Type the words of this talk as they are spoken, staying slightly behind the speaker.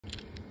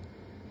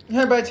Hey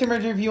everybody, Tim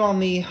Red review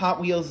on the Hot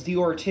Wheels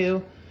Deora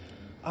II.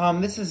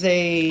 This is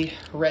a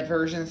red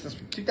version. This is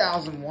from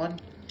 2001.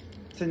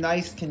 It's a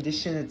nice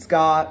condition. It's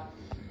got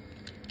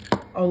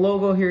a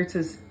logo here. It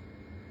says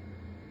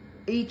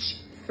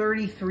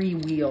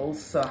H33 wheels,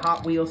 so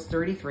Hot Wheels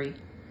 33.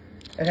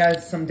 It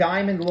has some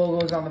diamond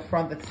logos on the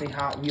front that say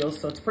Hot Wheels,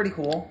 so it's pretty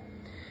cool.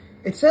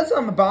 It says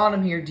on the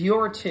bottom here,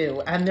 Deora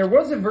II, and there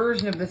was a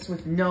version of this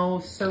with no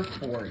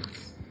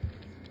surfboards.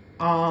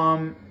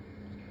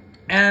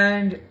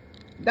 And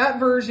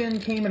that version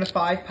came in a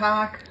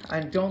 5-pack.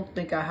 I don't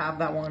think I have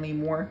that one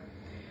anymore.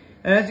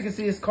 And as you can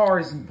see, this car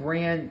is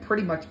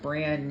pretty much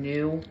brand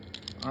new.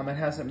 It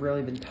hasn't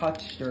really been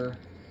touched or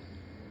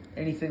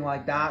anything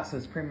like that, so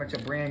it's pretty much a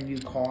brand new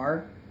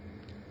car.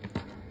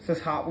 It says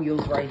Hot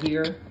Wheels right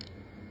here.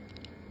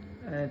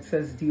 And it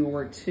says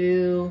Deora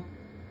II.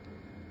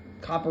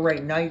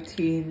 Copyright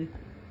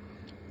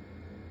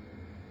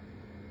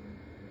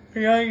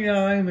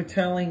 1999,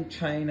 Metallic,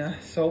 China.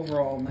 So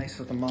overall, nice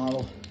with the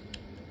model.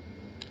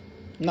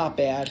 Not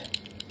bad.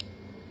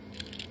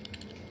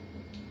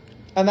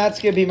 And that's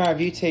going to be my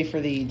review today for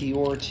the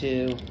Deora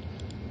II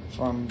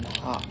from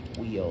Hot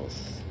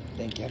Wheels.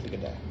 Thank you. Have a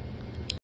good day.